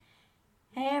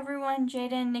Hey everyone,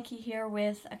 Jada and Nikki here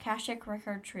with Akashic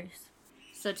Record Truth.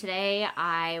 So today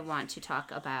I want to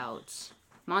talk about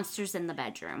monsters in the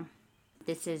bedroom.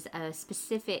 This is a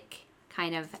specific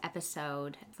kind of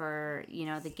episode for,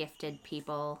 the gifted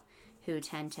people who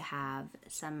tend to have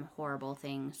some horrible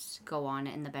things go on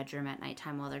in the bedroom at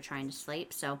nighttime while they're trying to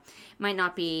sleep. So it might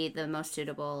not be the most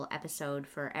suitable episode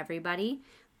for everybody.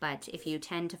 But if you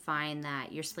tend to find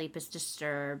that your sleep is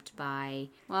disturbed by,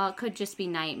 it could just be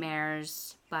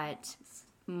nightmares, but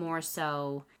more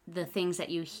so the things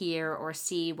that you hear or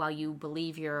see while you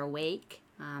believe you're awake,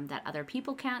 that other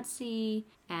people can't see,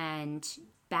 and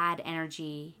bad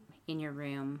energy in your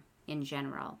room in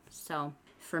general. So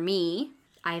for me,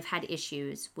 I've had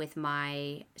issues with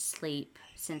my sleep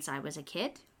since I was a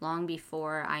kid, long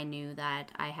before I knew that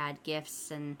I had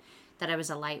gifts and that I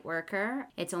was a light worker.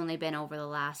 It's only been over the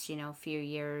last, few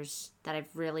years that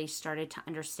I've really started to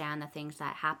understand the things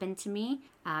that happened to me,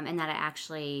 and that I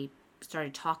actually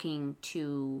started talking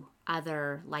to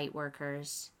other light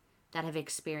workers that have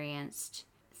experienced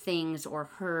things or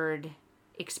heard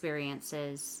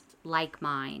experiences like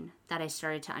mine, that I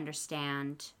started to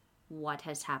understand what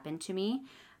has happened to me.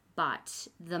 But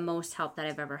the most help that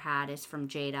I've ever had is from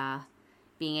Jada,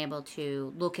 being able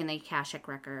to look in the Akashic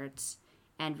records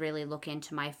and really look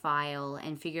into my file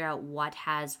and figure out what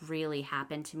has really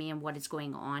happened to me and what is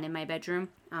going on in my bedroom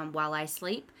while I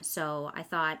sleep. So I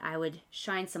thought I would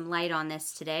shine some light on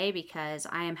this today because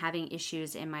I am having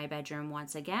issues in my bedroom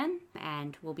once again,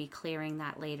 and we'll be clearing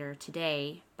that later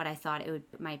today. But I thought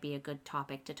it might be a good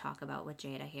topic to talk about with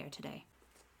Jada here today.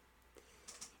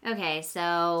 Okay,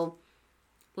 so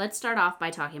let's start off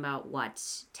by talking about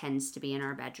what tends to be in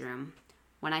our bedroom.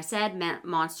 When I said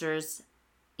monsters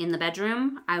in the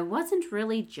bedroom, I wasn't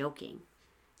really joking.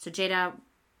 So Jada,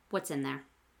 what's in there?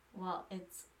 Well, it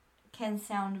can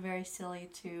sound very silly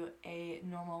to a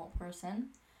normal person,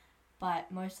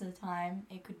 but most of the time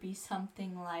it could be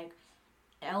something like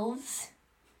elves,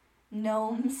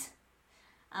 gnomes,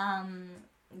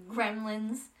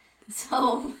 gremlins.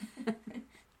 So,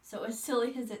 so as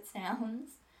silly as it sounds,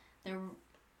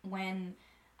 when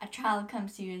a child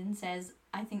comes to you and says,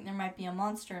 "I think there might be a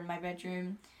monster in my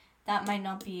bedroom," that might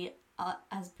not be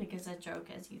as big as a joke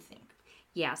as you think.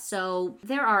 Yeah, so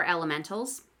there are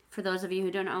elementals. For those of you who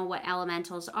don't know what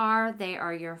elementals are, they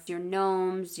are your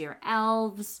gnomes, your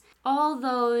elves, all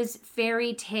those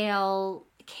fairy tale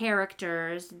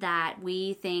characters that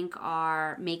we think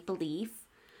are make-believe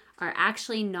are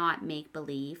actually not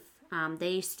make-believe.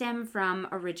 They stem from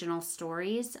original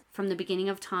stories from the beginning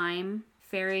of time.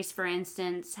 Fairies, for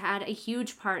instance, had a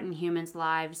huge part in humans'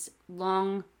 lives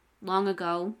long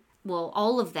ago. Well,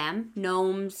 all of them,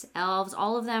 gnomes, elves,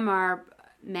 all of them are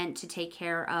meant to take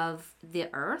care of the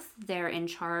earth. They're in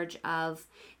charge of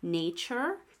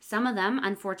nature. Some of them,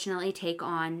 unfortunately, take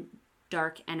on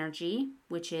dark energy,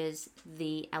 which is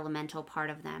the elemental part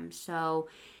of them. So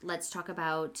let's talk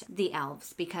about the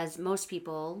elves, because most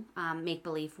people,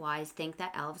 make-believe-wise, think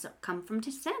that elves come from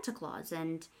Santa Claus.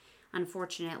 And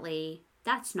unfortunately,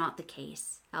 that's not the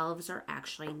case. Elves are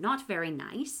actually not very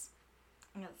nice.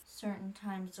 Certain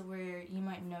times where you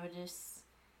might notice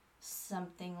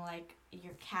something like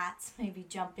your cat's maybe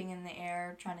jumping in the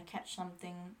air trying to catch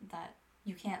something that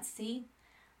you can't see.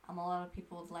 A lot of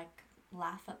people would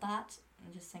laugh at that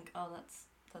and just think, "Oh, that's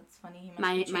funny. He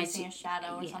must be chasing a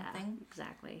shadow or something."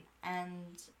 Exactly.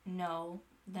 And no,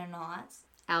 they're not.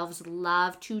 Elves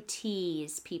love to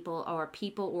tease people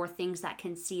or things that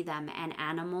can see them, and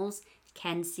animals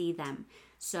can see them.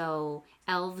 So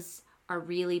elves are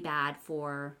really bad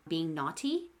for being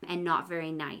naughty and not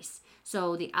very nice.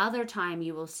 So the other time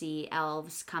you will see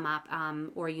elves come up,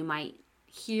 or you might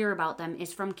hear about them,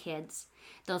 is from kids.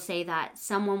 They'll say that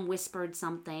someone whispered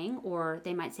something, or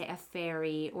they might say a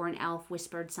fairy or an elf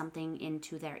whispered something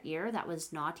into their ear that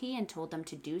was naughty and told them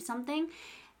to do something.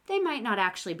 They might not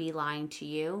actually be lying to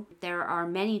you. There are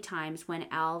many times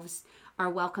when elves are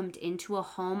welcomed into a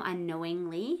home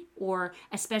unknowingly, or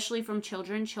especially from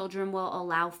children. Children will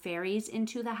allow fairies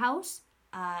into the house.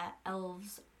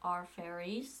 Elves are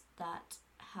fairies that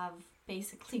have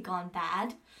basically gone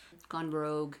bad. Gone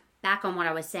rogue. Back on what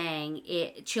I was saying,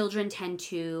 children tend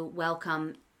to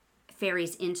welcome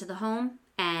fairies into the home,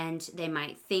 and they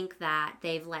might think that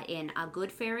they've let in a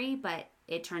good fairy, but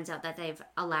it turns out that they've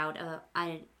allowed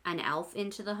an elf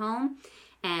into the home.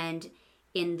 And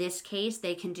in this case,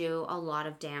 they can do a lot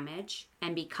of damage.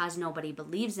 And because nobody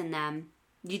believes in them,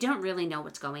 you don't really know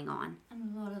what's going on.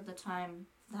 And a lot of the time,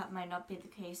 that might not be the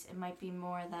case. It might be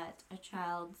more that a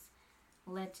child's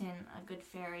let in a good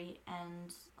fairy,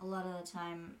 and a lot of the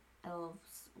time,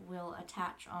 elves will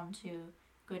attach onto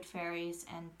good fairies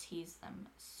and tease them.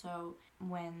 So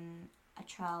when a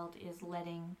child is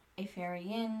letting a fairy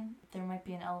in, there might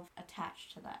be an elf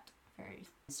attached to that fairy.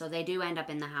 So they do end up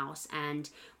in the house, and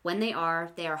when they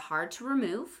are hard to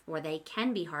remove, or they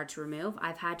can be hard to remove.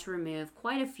 I've had to remove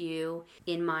quite a few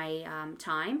in my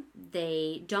time.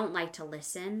 They don't like to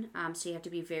listen, so you have to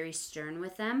be very stern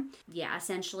with them. Yeah,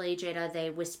 essentially, Jada, they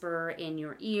whisper in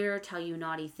your ear, tell you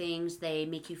naughty things, they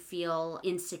make you feel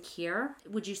insecure.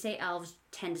 Would you say elves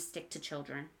tend to stick to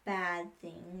children? Bad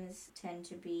things tend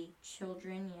to be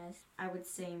children, yes. I would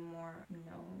say more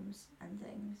gnomes and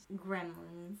things.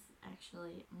 Gremlins,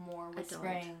 actually, more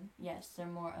whispering. Yes, they're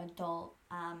more adult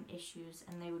issues,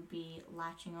 and they would be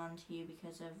latching onto you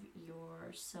because of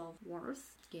your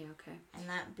self-worth. Yeah, okay. And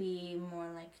that be more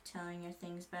like telling your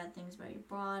bad things about your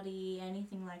body,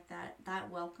 anything like that. That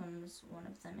welcomes one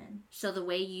of them in. So the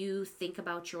way you think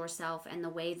about yourself and the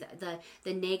way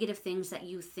the negative things that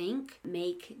you think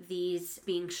make these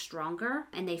being stronger,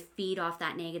 and they feed off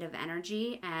that negative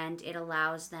energy, and it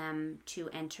allows them to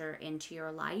enter into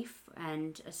your life,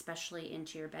 and especially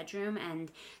into your bedroom,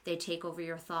 and they take over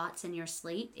your thoughts and your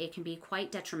sleep. It can be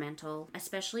quite detrimental,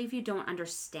 especially if you don't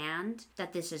understand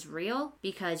that this is real,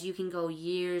 because you can go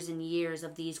years and years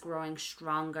of these growing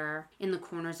stronger in the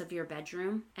corners of your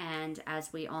bedroom. And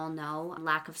as we all know,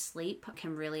 lack of sleep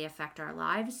can really affect our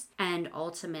lives. And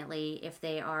ultimately, if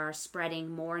they are spreading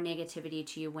more negativity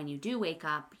to you when you do wake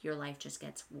up, your life just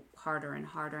gets harder and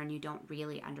harder, and you don't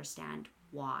really understand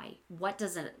why. What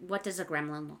does a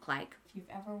gremlin look like? If you've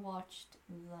ever watched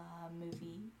the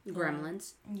movie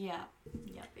Gremlins. Yeah,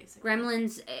 basically.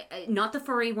 Gremlins, not the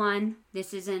furry one.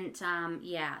 This isn't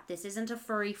this isn't a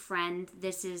furry friend.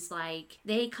 This is like,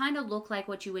 they kind of look like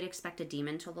what you would expect a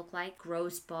demon to look like.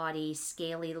 Gross body,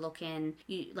 scaly looking,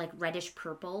 like reddish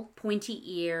purple, pointy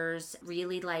ears,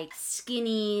 really like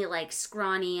skinny, like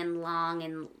scrawny and long,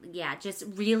 and yeah, just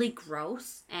really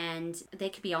gross. And they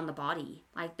could be on the body.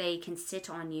 Like, they can sit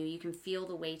on you. You can feel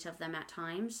the weight of them at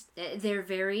times. They're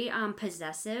very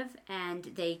possessive, and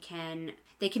they can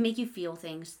make you feel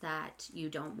things that you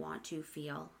don't want to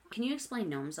feel. Can you explain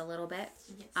gnomes a little bit?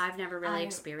 Yes. I've never really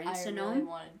experienced a gnome. I really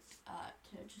wanted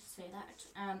to just say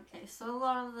that. Okay, so a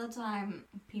lot of the time,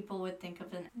 people would think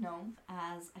of a gnome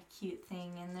as a cute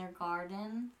thing in their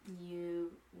garden.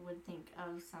 You would think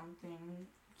of something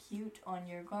cute on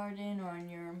your garden or on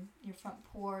your front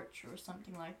porch or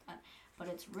something like that. But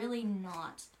it's really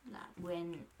not that.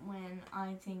 When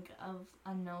I think of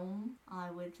a gnome,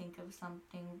 I would think of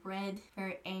something red,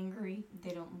 very angry. They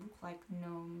don't look like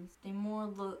gnomes. They more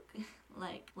look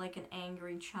like an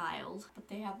angry child. But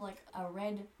they have like a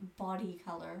red body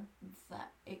color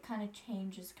that it kind of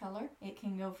changes color. It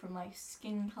can go from like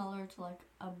skin color to like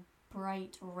a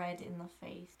bright red in the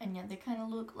face, and yet they kind of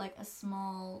look like a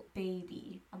small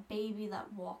baby, a baby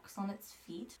that walks on its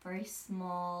feet, very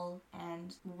small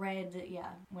and red.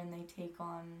 Yeah, when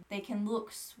they can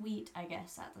look sweet, I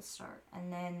guess, at the start,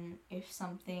 and then if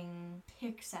something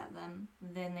picks at them,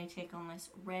 then they take on this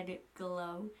red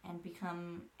glow and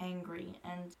become angry.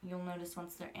 And you'll notice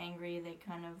once they're angry, they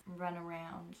kind of run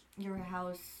around your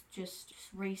house, just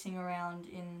racing around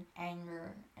in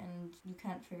anger, and you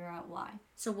can't figure out why.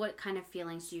 So what kind of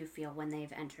feelings do you feel when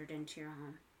they've entered into your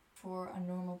home? For a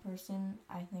normal person,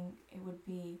 I think it would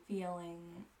be feeling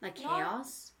like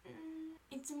chaos?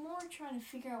 It's more trying to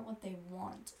figure out what they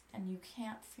want, and you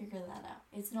can't figure that out.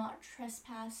 It's not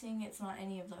trespassing, it's not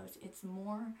any of those. It's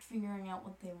more figuring out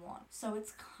what they want. So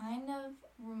it's kind of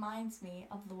reminds me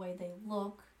of the way they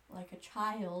look like a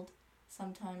child.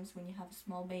 Sometimes when you have a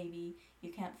small baby,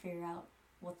 you can't figure out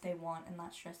what they want, and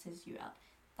that stresses you out.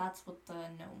 That's what the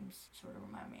gnomes sort of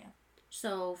remind me of.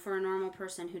 So for a normal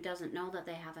person who doesn't know that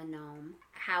they have a gnome,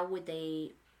 how would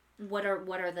they, what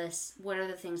are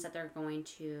the things that they're going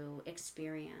to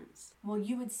experience? Well,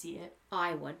 you would see it.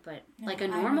 I would, but no, like a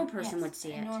normal person would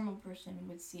see it. A normal person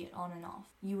would see it on and off.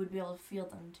 You would be able to feel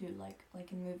them too,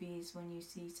 like in movies when you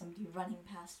see somebody running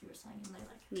past you or something,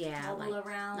 and they wobble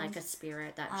around, like a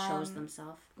spirit that shows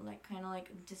themselves, like kind of like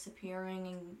disappearing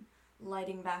and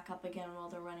lighting back up again while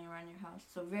they're running around your house.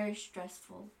 So very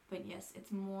stressful. But yes,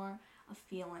 it's more a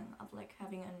feeling of like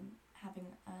having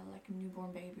like a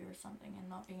newborn baby or something, and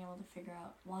not being able to figure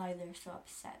out why they're so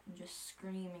upset and just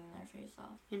screaming their face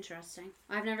off. Interesting.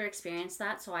 I've never experienced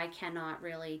that, so I cannot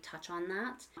really touch on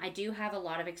that. I do have a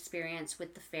lot of experience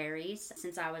with the fairies.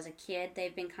 Since I was a kid,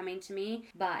 they've been coming to me,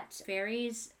 but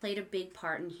fairies played a big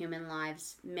part in human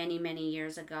lives many, many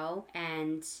years ago,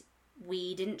 and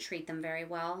we didn't treat them very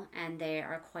well, and they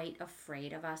are quite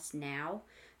afraid of us now.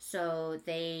 So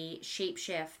they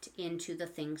shapeshift into the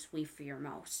things we fear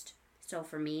most. So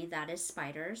for me, that is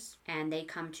spiders. And they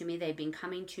come to me. They've been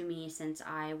coming to me since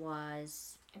I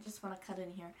just want to cut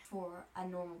in here. For a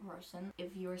normal person,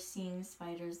 if you're seeing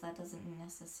spiders, that doesn't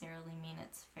necessarily mean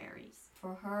it's fairies.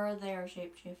 For her, they are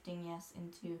shape-shifting, yes,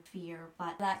 into fear,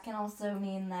 but that can also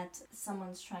mean that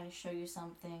someone's trying to show you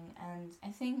something, and I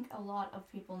think a lot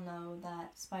of people know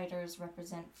that spiders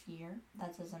represent fear.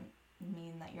 That doesn't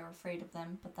mean that you're afraid of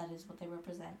them, but that is what they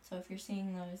represent. So if you're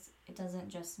seeing those, it doesn't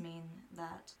just mean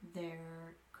that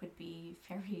there could be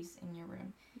fairies in your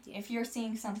room. If you're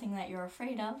seeing something that you're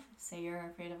afraid of, say you're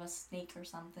afraid of a snake or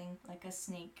something, like a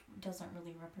snake doesn't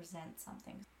really represent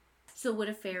something. So would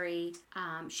a fairy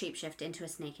shapeshift into a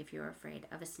snake if you're afraid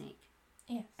of a snake?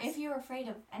 Yeah. If you're afraid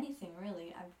of anything,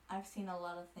 really. I've seen a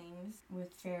lot of things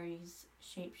with fairies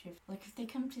shapeshift. Like if they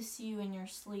come to see you in your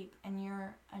sleep and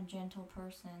you're a gentle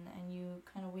person and you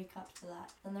kind of wake up to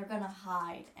that, then they're going to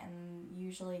hide. And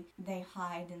usually they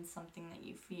hide in something that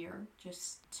you fear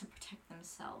just to protect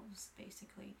themselves,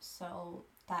 basically. So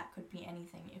that could be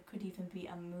anything. It could even be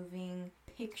a moving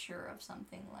picture of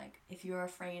something. Like if you're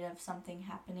afraid of something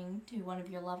happening to one of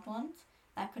your loved ones,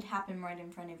 that could happen right in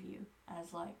front of you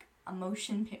as like a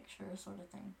motion picture sort of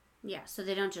thing. Yeah, so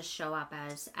they don't just show up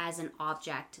as an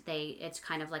object. It's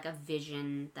kind of like a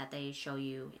vision that they show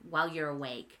you while you're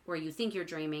awake, where you think you're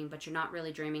dreaming, but you're not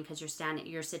really dreaming because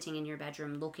you're sitting in your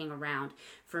bedroom looking around.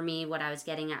 For me, what I was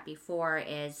getting at before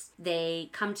is they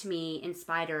come to me in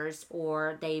spiders,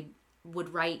 or they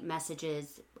would write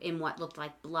messages in what looked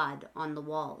like blood on the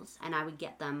walls, and I would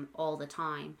get them all the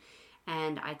time,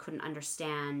 and I couldn't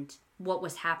understand what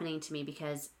was happening to me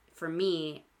because for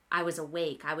me, I was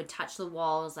awake. I would touch the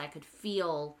walls. I could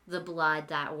feel the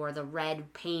blood or the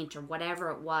red paint or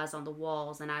whatever it was on the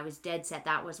walls. And I was dead set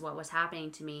that was what was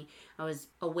happening to me. I was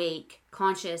awake,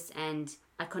 conscious, and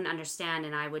I couldn't understand.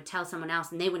 And I would tell someone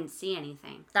else and they wouldn't see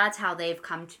anything. That's how they've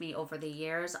come to me over the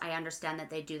years. I understand that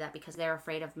they do that because they're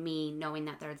afraid of me knowing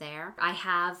that they're there. I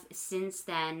have since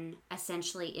then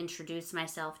essentially introduced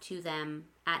myself to them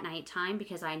at nighttime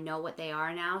because I know what they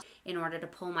are now. In order to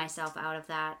pull myself out of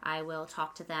that, I will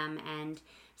talk to them and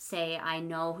say, I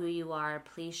know who you are.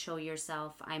 Please show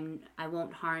yourself. I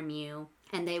won't harm you.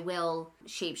 And they will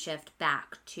shapeshift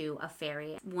back to a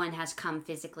fairy. One has come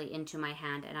physically into my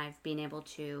hand and I've been able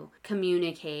to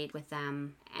communicate with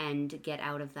them and get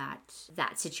out of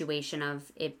that situation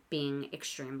of it being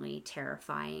extremely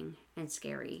terrifying and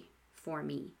scary for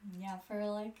me. Yeah, for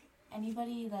like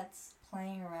anybody that's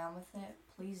playing around with it,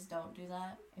 please don't do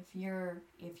that. If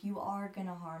you are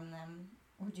gonna harm them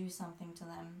or do something to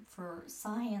them for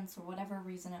science or whatever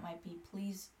reason it might be,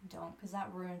 please don't, because that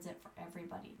ruins it for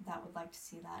everybody that would like to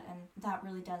see that. And that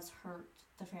really does hurt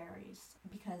the fairies,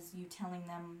 because you telling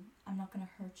them, I'm not gonna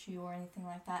hurt you or anything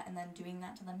like that, and then doing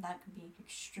that to them, that could be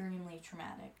extremely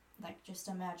traumatic. Like, just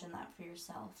imagine that for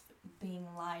yourself, being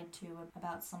lied to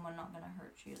about someone not gonna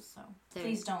hurt you. So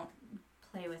please don't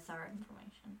play with our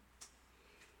information.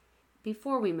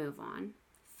 Before we move on,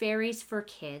 fairies for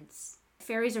kids.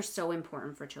 Fairies are so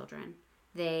important for children.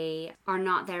 They are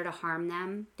not there to harm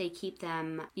them. They keep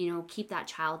them, keep that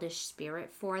childish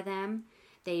spirit for them.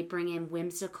 They bring in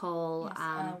whimsical...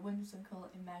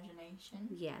 whimsical imagination.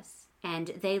 Yes. And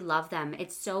they love them.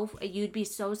 You'd be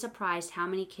so surprised how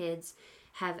many kids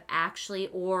have actually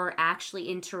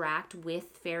interact with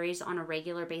fairies on a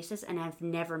regular basis and have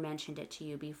never mentioned it to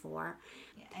you before.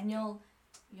 Yeah, and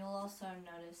You'll also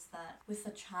notice that with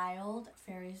a child,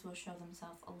 fairies will show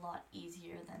themselves a lot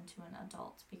easier than to an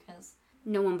adult because...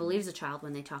 No one believes a child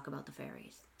when they talk about the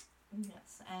fairies.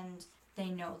 Yes, and they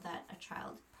know that a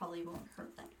child probably won't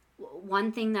hurt them.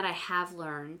 One thing that I have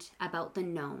learned about the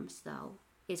gnomes, though,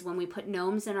 is when we put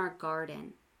gnomes in our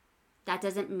garden, that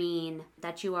doesn't mean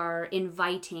that you are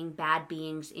inviting bad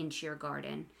beings into your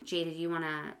garden. Jada, do you want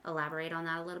to elaborate on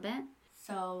that a little bit?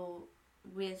 So,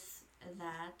 with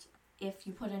that... If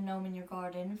you put a gnome in your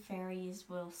garden, fairies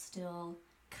will still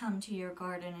come to your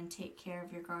garden and take care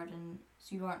of your garden,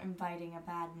 so you aren't inviting a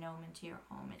bad gnome into your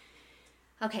home.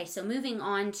 Okay, so moving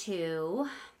on to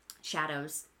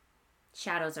shadows.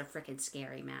 Shadows are freaking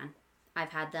scary, man.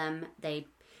 I've had them.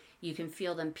 You can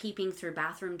feel them peeping through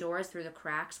bathroom doors, through the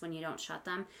cracks when you don't shut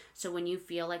them. So when you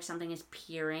feel like something is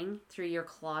peering through your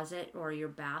closet or your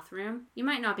bathroom, you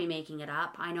might not be making it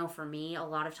up. I know for me, a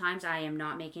lot of times I am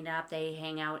not making it up. They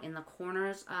hang out in the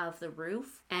corners of the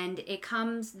roof. And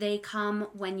they come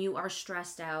when you are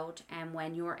stressed out and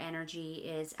when your energy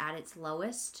is at its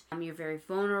lowest. You're very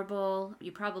vulnerable.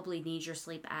 You probably need your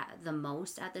sleep at the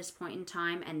most at this point in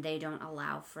time, and they don't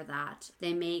allow for that.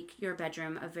 They make your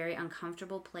bedroom a very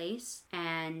uncomfortable place,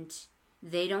 and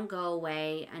they don't go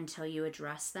away until you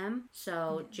address them.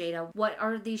 So, Yes. Jada, what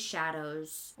are these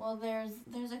shadows? Well,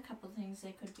 there's a couple things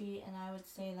they could be, and I would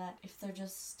say that if they're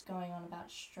just going on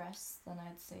about stress, then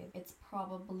I'd say it's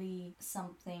probably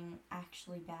something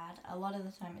actually bad. A lot of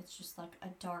the time it's just like a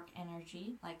dark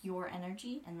energy, like your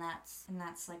energy, and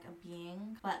that's like a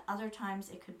being. But other times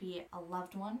it could be a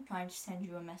loved one trying to send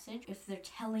you a message. If they're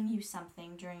telling you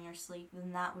something during your sleep,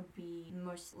 then that would be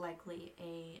most likely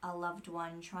a loved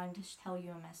one trying to tell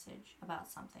you a message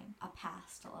about something, a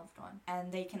past loved one.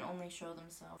 And they can only show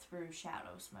themselves through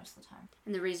shadows most of the time.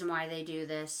 And the reason why they do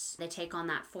this, they take on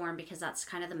that form because that's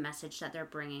kind of the message that they're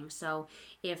bringing. So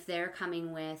if they're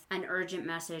coming with an urgent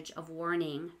message of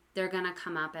warning, they're going to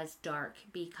come up as dark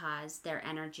because their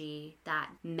energy, that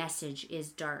message is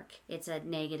dark. It's a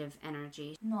negative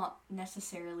energy. Not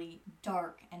necessarily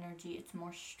dark energy, it's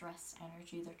more stress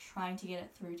energy. They're trying to get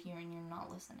it through to you and you're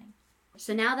not listening.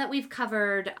 So now that we've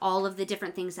covered all of the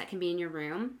different things that can be in your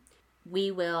room,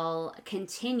 we will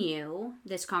continue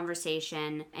this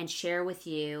conversation and share with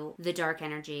you the dark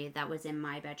energy that was in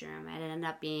my bedroom. It ended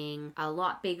up being a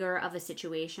lot bigger of a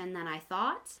situation than I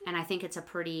thought, and I think it's a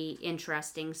pretty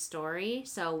interesting story,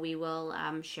 so we will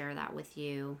share that with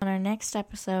you on our next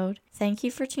episode. Thank you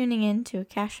for tuning in to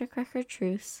Akashic Record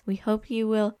Truths. We hope you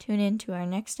will tune in to our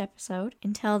next episode.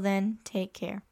 Until then, take care.